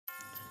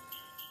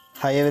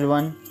Hi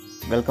everyone,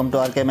 welcome to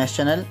RKMS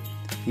channel.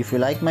 If you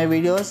like my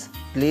videos,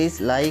 please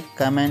like,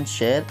 comment,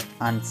 share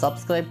and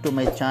subscribe to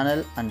my channel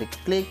and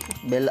click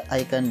bell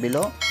icon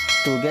below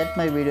to get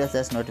my videos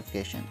as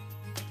notification.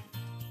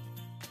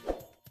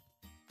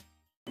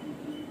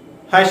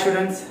 Hi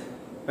students,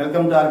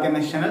 welcome to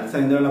RKMS channel. So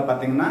இந்த வீடியோல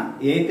பாத்தீங்கன்னா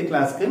 8th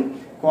கிளாஸ்க்கு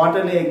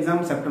quarterly exam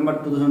September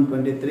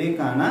 2023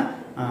 கான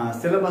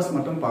syllabus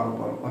மட்டும் பார்க்க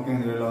போறோம். Okay,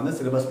 இந்த வீடியோல வந்து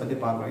syllabus பத்தி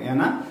பார்க்கறோம்.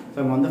 ஏனா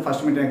நம்ம வந்து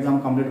first midterm exam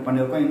கம்ப்ளீட்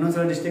பண்ணிருக்கோம். இன்னும்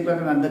சில டிஸ்ட்ரிக்ட்ல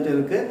நடந்துட்டு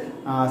இருக்கு.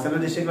 சில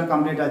டிஸ்ட்ரிக்ட்ல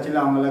கம்ப்ளீட் ஆச்சுல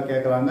அவங்கள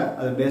கேக்குறாங்க.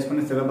 அது பேஸ்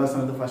பண்ணி syllabus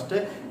வந்து ஃபர்ஸ்ட்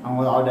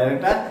அவங்க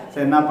டைரக்டா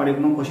என்ன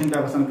படிக்கணும் क्वेश्चन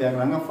பேப்பர்ஸ்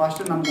கேக்குறாங்க.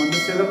 ஃபர்ஸ்ட் நமக்கு வந்து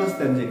syllabus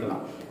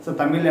தெரிஞ்சிக்கலாம். சோ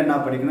தமிழ்ல என்ன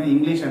படிக்கணும்,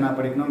 இங்கிலீஷ்ல என்ன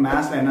படிக்கணும்,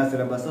 மேத்ஸ்ல என்ன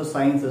சிலபஸ்,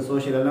 சயின்ஸ்,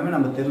 சோஷியல் எல்லாமே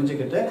நம்ம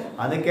தெரிஞ்சுக்கிட்டு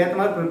அதுக்கேற்ற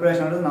மாதிரி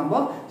ப்ரிப்பரேஷன்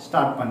நம்ம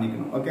ஸ்டார்ட்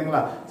பண்ணிக்கணும்.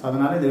 ஓகேங்களா? சோ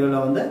அதனால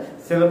இதுல வந்து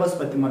சிலபஸ்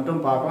பத்தி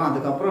மட்டும் பார்க்கலாம்.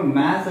 அதுக்கப்புறம்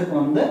மேத்ஸ்க்கு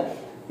வந்து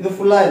இது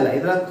ஃபுல்லா இல்ல,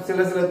 இதுல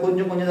சில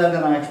கொஞ்சம்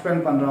தான் நான்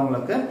எக்ஸ்பிளைன் பண்றேன்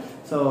உங்களுக்கு.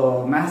 சோ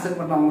மேத்ஸ்க்கு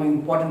மட்டும் அவங்க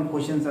இம்பார்ட்டன்ட்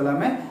क्वेश्चंस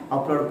எல்லாமே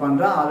அப்லோட்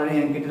பண்றேன். ஆல்ரெடி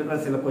என்கிட்ட இருக்கிற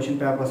சில क्वेश्चन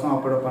பேப்பர்ஸும்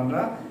அப்லோட்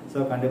பண்றேன்.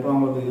 சோ கண்டிப்பா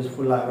உங்களுக்கு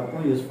யூஸ்ஃபுல்லா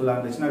இருக்கும். யூஸ்ஃபுல்லா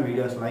இருந்துச்சுன்னா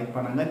வீடியோஸ் லைக்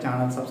பண்ணுங்க,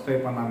 சேனல்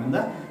சப்ஸ்கிரைப் பண்ணாம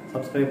இருந்தா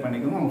சப்ஸ்கிரைப்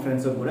பண்ணிக்கோங்க, உங்க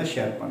ஃப்ரெண்ட்ஸ் கூட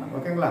ஷேர் பண்ணுங்க.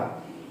 ஓகேங்களா?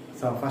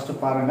 சோ ஃபர்ஸ்ட்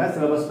பாருங்க,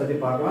 சிலபஸ் பத்தி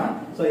பார்க்கலாம்.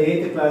 So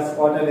 8th class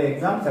quarterly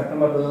exam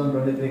September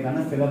 2023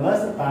 கான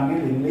syllabus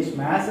Tamil, English,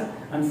 maths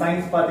and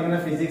science பாத்தீங்கன்னா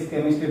physics,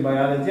 chemistry,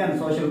 biology and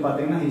social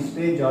பாத்தீங்கன்னா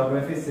history,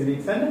 geography,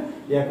 civics and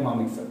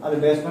economics. அது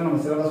பேஸ் பண்ணி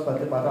நம்ம சிலபஸ்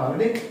பத்தி பார்த்தோம்.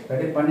 ஆல்ரெடி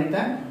ரெடி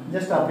பண்ணிட்டேன்,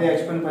 ஜஸ்ட் அப்படியே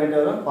எக்ஸ்பிளைன் பண்ணிட்டு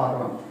வரோம்,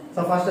 பார்க்கலாம்.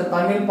 சோ ஃபர்ஸ்ட்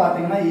தமிழ்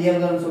பாத்தீங்கன்னா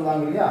இயல்கள்னு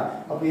சொல்வாங்க இல்லையா?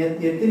 அப்ப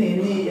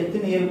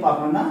எத்தனை இயல்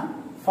பார்க்கணும்னா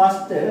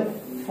ஃபர்ஸ்ட்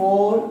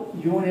 4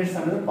 யூனிட்ஸ்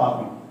வந்து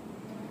பார்க்கணும்.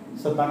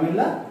 சோ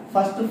தமிழ்ல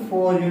first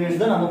 4 units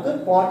தான் நமக்கு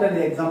quarterly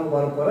exam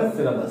வர போற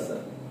syllabus.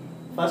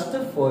 first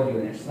 4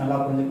 units நல்லா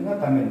புரிஞ்சுக்கங்க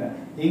தமிழ்ல.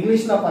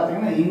 இங்கிலீஷ்ல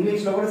பாத்தீங்கன்னா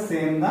இங்கிலீஷ்ல கூட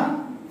சேம் தான்,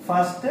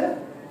 first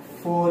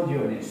 4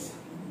 units.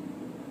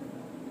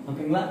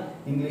 ஓகேங்களா?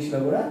 இங்கிலீஷ்ல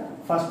கூட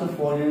first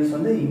 4 units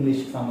வந்து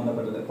இங்கிலீஷ்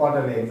சம்பந்தப்பட்டது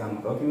quarterly exam.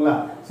 ஓகேங்களா?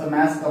 சோ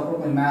மேத்ஸ்க்கு அப்புறம்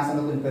கொஞ்சம் மேத்ஸ்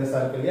வந்து கொஞ்சம்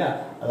பெருசா இருக்கு இல்லையா?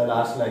 அத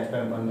லாஸ்ட்ல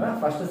எக்ஸ்பிளைன் பண்றேன்.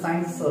 first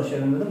சயின்ஸ்,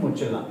 சோஷியல் வந்து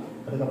முடிச்சிடலாம்.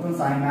 அதுக்கு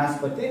அப்புறம்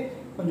மேத்ஸ் பத்தி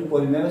கொஞ்சம்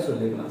பொறுமையா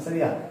சொல்லிக்கலாம்.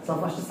 சரியா? சோ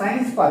ஃபர்ஸ்ட்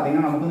சயின்ஸ்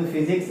பாத்தீங்கன்னா நமக்கு வந்து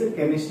பிசிக்ஸ்,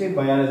 கெமிஸ்ட்ரி,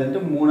 பயாலஜி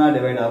மூணா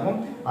டிவைட் ஆகும்.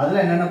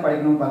 அதுல என்னென்ன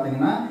படிக்கணும்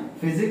பாத்தீங்கன்னா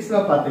பிசிக்ஸ்ல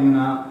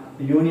பாத்தீங்கன்னா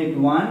யூனிட்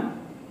 1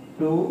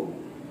 2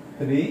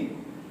 3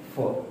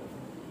 4.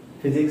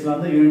 பிசிக்ஸ்ல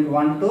வந்து யூனிட்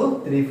 1 2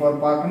 3 4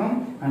 பார்க்கணும்.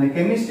 and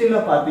கெமிஸ்ட்ரியில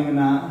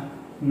பாத்தீங்கன்னா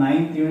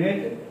 9th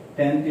unit,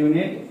 10th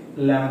unit,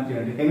 11th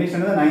unit.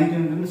 கெமிஸ்ட்ரில 9th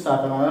யூனிட்ல இருந்து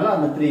ஸ்டார்ட் ஆகும். அதனால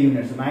அந்த 3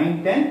 யூனிட்ஸ் 9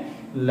 10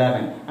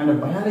 11. and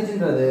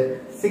பயாலஜின்றது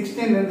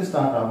 16ல இருந்து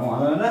ஸ்டார்ட் ஆகும்.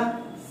 அதனால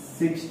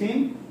 16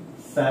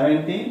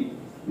 17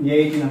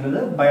 18ன்றது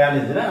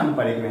பயாலஜில நம்ம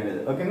படிக்க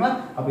வேண்டியது. ஓகேங்களா?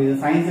 அப்ப இது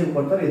சயின்ஸ்க்கு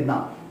பொறுத்தவரை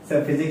இதுதான்.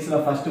 சோ பிசிக்ஸ்ல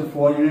ஃபர்ஸ்ட்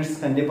 4 யூனிட்ஸ்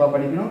கண்டிப்பா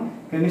படிக்கணும்.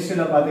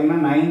 கெமிஸ்ட்ரியில பாத்தீங்கன்னா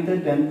 9th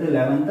 10th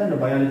 11th and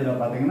பயாலஜில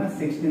பாத்தீங்கன்னா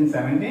 16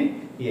 17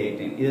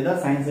 18. இதுதான்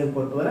சயின்ஸ்க்கு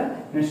பொறுத்தவரை.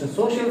 நெக்ஸ்ட்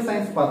சோஷியல்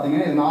சயின்ஸ்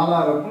பாத்தீங்கன்னா இது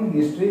நாலா இருக்கும்.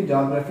 History,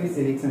 geography,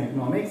 civics and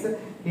economics.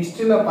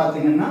 ஹிஸ்டரியில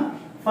பாத்தீங்கன்னா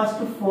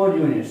ஃபர்ஸ்ட் 4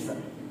 யூனிட்ஸ்.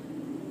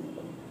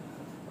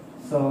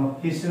 சோ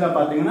ஹிஸ்டரியில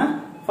பாத்தீங்கன்னா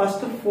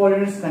ஃபர்ஸ்ட் 4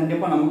 யூனிட்ஸ்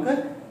கண்டிப்பா நமக்கு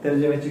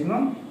தெரிஞ்சு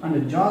வச்சுக்கணும். and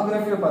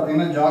ஜியோகிராஃபில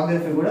பாத்தீங்கன்னா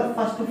ஜியோகிராஃபி கூட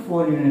ஃபர்ஸ்ட்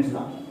 4 யூனிட்ஸ்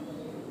தான்,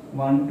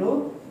 1 2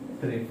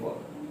 3 4.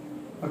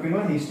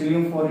 ஓகேங்களா?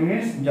 ஹிஸ்டரியும் 4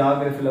 யூனிட்ஸ்,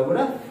 ஜியோகிராஃபில கூட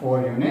 4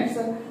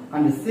 யூனிட்ஸ்.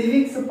 and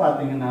சிவிக்ஸ்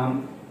பாத்தீங்கன்னா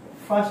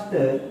ஃபர்ஸ்ட்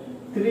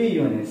 3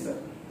 யூனிட்ஸ்.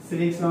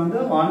 சிவிக்ஸ்ல வந்து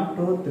 1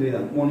 2 3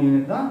 தான், 3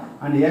 யூனிட் தான்.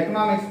 and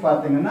எகனாமிக்ஸ்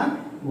பாத்தீங்கன்னா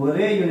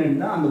ஒரே யூனிட்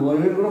தான், அந்த ஒரு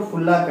யூனிட் கூட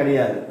ஃபுல்லா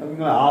கிடையாது.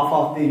 ஓகேங்களா? half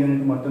of the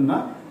யூனிட் மட்டும்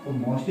தான்.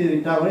 மோஸ்ட்லி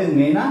விட்டா கூட இது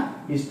மெயினா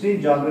ஹிஸ்டரி,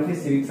 ஜியோகிராஃபி,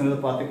 சிவிக்ஸ் வந்து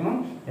பாத்துக்கணும்.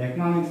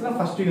 எகனாமிக்ஸ்ல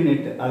ஃபர்ஸ்ட்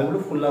யூனிட் அது கூட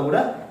ஃபுல்லா கூட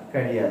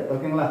கிடையாது.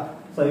 ஓகேங்களா?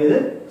 சோ இது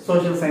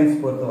சோஷியல்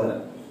சயின்ஸ் பொறுத்தவரை.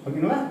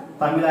 ஓகேங்களா?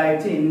 தமிழ்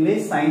ஆயிடுச்சு,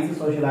 இங்கிலீஷ், சயின்ஸ்,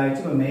 சோஷியல்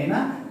ஆயிடுச்சு. இப்போ மெயினா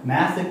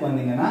மேத்ஸ்க்கு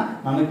வந்தீங்கன்னா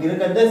நமக்கு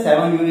இருக்கிறது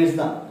 7 யூனிட்ஸ்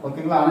தான்.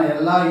 ஓகேங்களா? ஆனா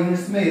எல்லா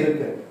யூனிட்ஸுமே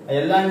இருக்கு,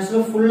 எல்லா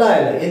யூனிட்ஸ்லயும் ஃபுல்லா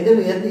இல்ல.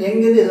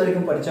 எங்க இது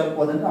வரைக்கும் படிச்சா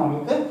போதுன்னு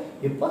அவங்களுக்கு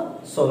இப்ப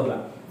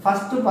சொல்றேன்.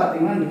 ஃபர்ஸ்ட்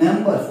பாத்தீங்கன்னா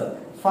நம்பர்ஸ்.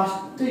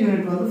 ஃபர்ஸ்ட்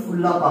யூனிட் வந்து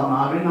ஃபுல்லா பார்க்கணும்.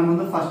 ஆல்ரெடி நம்ம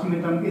வந்து ஃபர்ஸ்ட்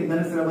மிட்டர்ம்க்கு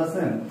இதுதான சிலபஸ்,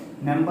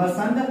 நம்பர்ஸ்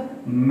அண்ட்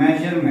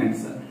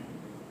மெஷர்மென்ட்ஸ்.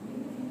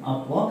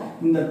 அப்போ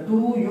இந்த 2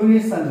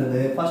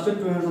 யூனிட்ஸ்ன்றது ஃபர்ஸ்ட்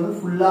 2 யூனிட்ஸ் வந்து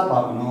ஃபுல்லா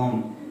பார்க்கணும்.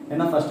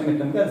 ஏன்னா ஃபர்ஸ்ட்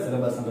மிட்டர்ம்க்கு அது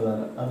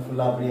சிலபஸ்ன்றது அது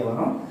ஃபுல்லா அப்படியே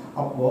வரும்.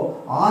 அப்போ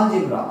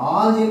ஆல்ஜிப்ரா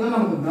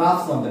நமக்கு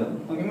கிராஃப்ஸ் வந்துடும்.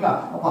 ஓகேங்களா?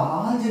 அப்ப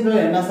ஆல்ஜிப்ரா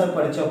என்ன சார்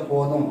படிச்சா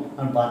போதும்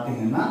ன்னு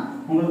பாத்தீங்கன்னா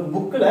உங்களுக்கு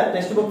புக்ல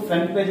டெக்ஸ்ட் புக்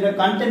ஃப்ரண்ட் பேஜ்ல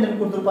கண்டென்ட்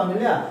கொடுத்திருப்பாங்க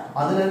இல்லையா?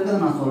 அதுல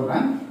இருக்கிறது நான்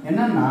சொல்றேன்.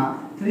 என்னன்னா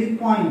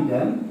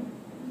 3.1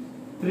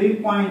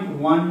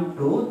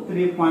 to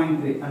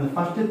 3.3 அந்த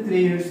ஃபர்ஸ்ட்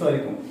 3 யூனிட்ஸ்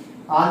வரைக்கும்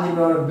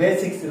ஆல்ஜிப்ராவோட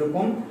பேசிக்ஸ்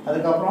இருக்கும்.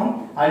 அதுக்கு அப்புறம்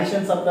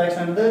அடிஷன்,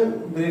 சப்ட்ராக்ஷன் வந்து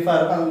பிரீஃபா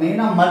இருக்கும். அது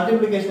மெயினா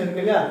மல்டிப்ளிகேஷன்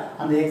இருக்கு இல்லையா?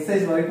 அந்த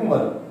எக்ஸர்சைஸ் வரைக்கும்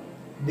வரும்.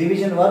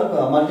 டிவிஷன் வரும்,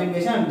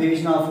 multiplication and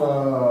division of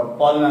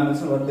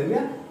polynomials வருது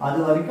இல்லையா? அது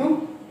வரைக்கும்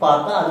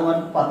பார்த்தா அது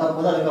மட்டும் பார்த்தா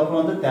போதும். அதுக்கு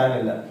அப்புறம் வந்து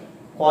தேவையில்லை,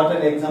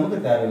 குவார்டர்லி எக்ஸாமுக்கு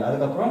தேவையில்லை.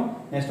 அதுக்கப்புறம்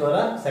நெக்ஸ்ட் வர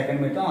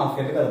செகண்ட் மிட்டம் ஆஃப்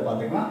இயருக்கு அதை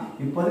பார்த்துக்கலாம்.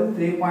 இப்போதைக்கு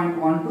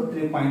 3.1 to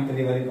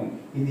 3.3 வரைக்கும்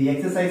இது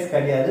எக்ஸசைஸ்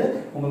கிடையாது.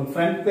 உங்களுக்கு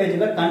ஃப்ரண்ட்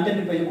பேஜ்ல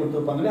கண்டென்ட் பேஜ்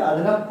கொடுத்துருப்பாங்களே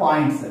அதுல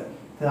points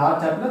third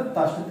chapter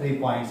first 3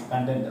 points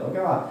content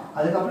ஓகேவா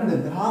அதுக்கு அப்புறம் இந்த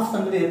கிராஃப்ஸ்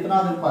வந்து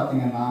எத்தனாவது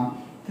பாத்தீங்கன்னா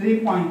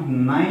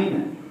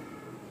 3.9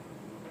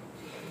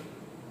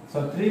 so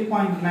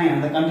 3.9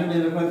 அந்த கண்டென்ட்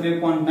இருக்கிற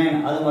 3.9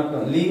 அது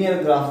மட்டும் லீனியர்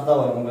கிராஃப்ஸ் தான்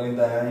வரும் உங்களுக்கு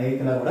இந்த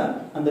 8ல கூட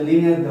அந்த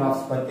லீனியர்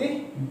கிராஃப்ஸ் பத்தி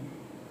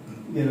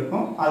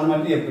இருக்கும் அது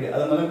மட்டும் எப்படி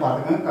அது மட்டும்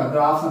பாத்துக்கங்க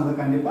கிராஃப்ஸ் வந்து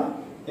கண்டிப்பா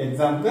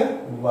எக்ஸாம்க்கு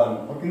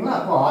வரும் ஓகேங்களா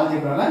அப்போ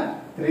ஆல்ஜிப்ரால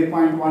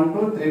 3.1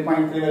 to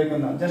 3.3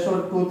 வரைக்கும் தான் just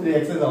ஒரு 2-3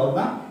 எக்ஸசைஸ்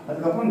அவ்வளவுதான்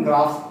அதுக்கு அப்புறம்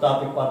கிராஃப்ஸ்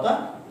டாபிக் பார்த்தா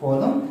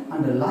போதும்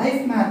and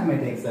life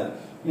mathematics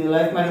இது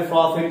லைஃப் மேட்டர்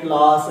ப்ராஃபிட்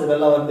லாஸ்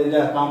இதெல்லாம் வருது இல்ல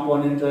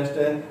காம்பவுண்ட் இன்ட்ரெஸ்ட்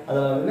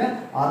அதெல்லாம் வருது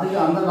அதுக்கு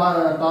அந்த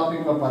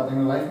டாபிக்ல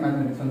பாத்தீங்கன்னா லைஃப்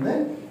மேத்தமெட்டிக்ஸ் வந்து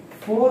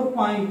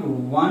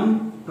 4.1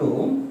 to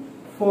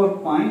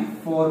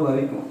 4.4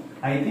 வரைக்கும்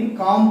ஐ திங்க்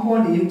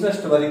காம்பவுண்ட்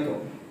இன்ட்ரெஸ்ட்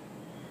வரைக்கும்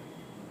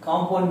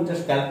காம்பவுண்ட்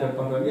இன்ட்ரெஸ்ட் கால்குலேட்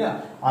பண்றோம் இல்லையா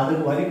அது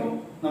வரைக்கும்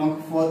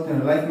நமக்கு 4th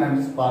லைஃப்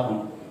மேத்தமெட்டிக்ஸ்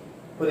பார்க்கணும்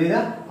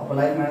புரியுதா அப்ப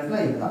லைஃப்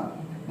மேத்தமெட்டிக்ஸ்ல இதுதான்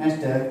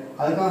நெக்ஸ்ட்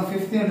அதுக்கு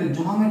 5th யூனிட்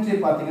ஜியோமெட்ரி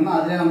பாத்தீங்கன்னா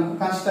அதுல நமக்கு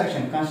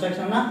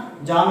கன்ஸ்ட்ரக்ஷன்னா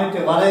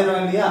ஜியோமெட்ரி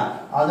வரையறோம் இல்லையா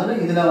அதோட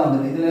இதுல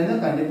வந்துரும் இதுல இருந்து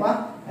கண்டிப்பா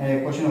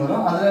क्वेश्चन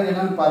வரும் அதுல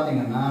என்னன்னு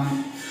பாத்தீங்கன்னா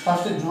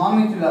ஃபர்ஸ்ட்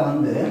ஜியோமெட்ரில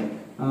வந்து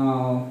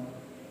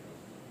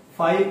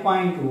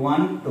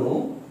 5.1 to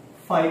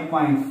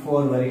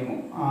 5.4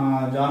 வரைக்கும்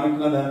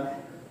ஜியோமெட்ரில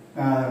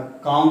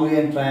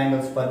காங்கிரியன்ட்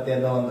ட்ரையாங்கிள்ஸ் பத்தி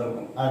ஏதோ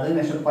வந்திருக்கும் அது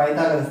நெக்ஸ்ட்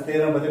பைத்தாகரஸ்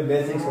தியரம் பத்தி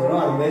பேசிக்ஸ்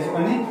வரும் அது பேஸ்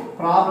பண்ணி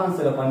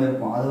ப்ராப்ளம்ஸ் எல்லாம்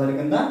பண்ணிருப்போம் அது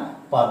வரைக்கும் தான்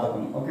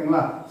பாத்துக்கணும்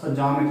ஓகேங்களா சோ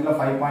ஜியோமெட்ரில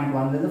 5.1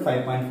 ல இருந்து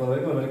 5.4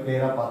 வரைக்கும் ஒரு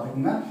கிளியரா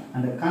பாத்துக்கங்க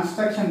and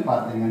கன்ஸ்ட்ரக்ஷன்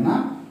பாத்தீங்கன்னா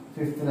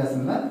 5th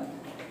லெசன்ல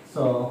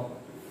சோ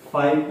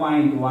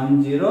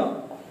 5.10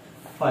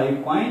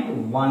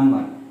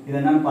 5.11 இது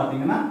என்னன்னு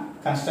பாத்தீங்கன்னா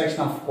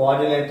construction of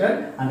quadrilateral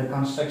and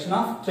construction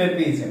of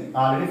trapezium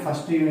already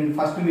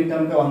first meet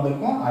டர்ம்க்கு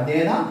வந்திருக்கும்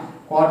அதேதான்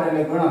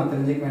குவாட்ரிலேட்டரல் கூட நம்ம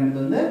தெரிஞ்சுக்க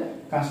வேண்டியது வந்து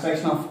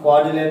construction of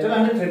quadrilateral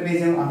and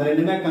trapezium அந்த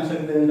ரெண்டுமே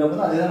கன்ஸ்ட்ரக்ட்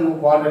தெரிஞ்சப்போ அதேதான்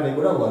நமக்கு குவாட்ரிலேட்டரல்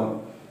கூட வரும்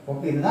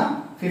ஓகே இதுதான்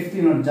 5th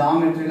யூனிட்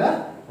ஜியோமெட்ரில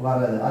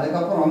வருது அதுக்கு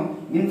அப்புறம்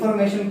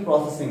இன்ஃபர்மேஷன்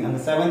ப்ராசசிங் அந்த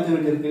 7th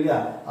யூனிட் இருக்கு இல்லையா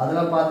அதுல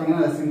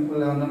பாத்தீங்கன்னா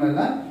சிம்பிள் ஒண்ணுமே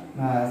இல்ல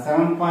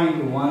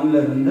 7.1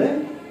 ல இருந்து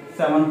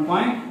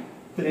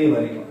 7.3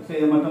 வரைக்கும் சோ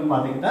இது மட்டும்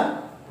பாத்தீங்கன்னா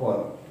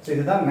போதும் சோ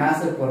இதுதான்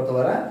மேத்ஸ்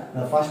பொறுத்தவரை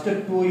the first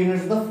 2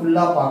 யூனிட்ஸ் தான்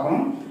ஃபுல்லா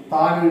பார்க்கணும்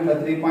third யூனிட்ல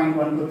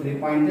 3.1 to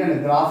 3.3 and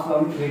கிராஃப்ல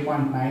வந்து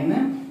 3.9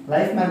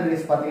 லைஃப்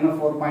மேத்தமெட்டிக்ஸ் பாத்தீங்கன்னா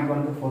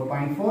 4.1 to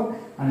 4.4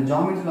 and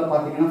ஜியோமெட்ரில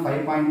பாத்தீங்கன்னா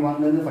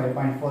 5.1 ல இருந்து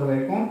 5.4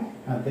 வரைக்கும்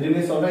நான்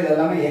திரும்பி சொல்றேன் இது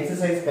எல்லாமே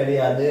எக்ஸசைஸ்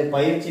கிடையாது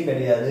பயிற்சி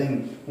கிடையாது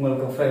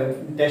உங்களுக்கு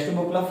டெக்ஸ்ட்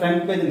புக்ல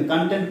ஃப்ரண்ட் பேஜ் இந்த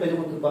கண்டென்ட் பேஜ்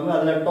கொடுத்திருப்பாங்க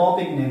அதுல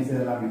டாபிக் நேம்ஸ்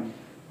எல்லாமே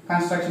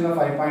கன்ஸ்ட்ரக்ஷன்ல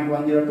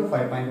 5.10 to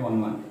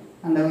 5.11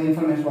 and the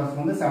information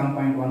processing வந்து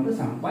 7.1 to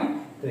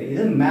 7.3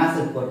 இது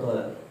மேத்ஸ்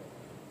பொறுத்தவரை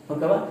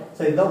ஓகேவா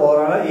சோ இது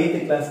overall 8th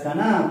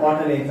கிளாஸ்க்கான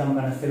quarterly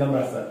எக்ஸாம்க்கான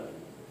syllabus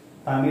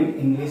Tamil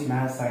English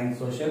maths science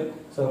social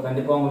so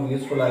கண்டிப்பா உங்களுக்கு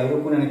யூஸ்ஃபுல்லா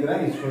இருக்கும்னு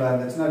நினைக்கிறேன் யூஸ்ஃபுல்லா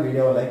இருந்துச்சுன்னா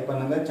வீடியோவை லைக்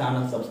பண்ணுங்க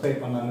சேனல்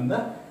சப்ஸ்கிரைப் பண்ணாம இருந்தா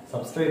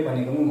சப்ஸ்கிரைப்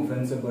பண்ணிக்கோங்க உங்க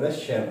ஃப்ரெண்ட்ஸுக்கு கூட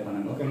ஷேர்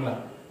பண்ணுங்க ஓகேங்களா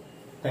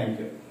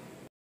தேங்க்யூ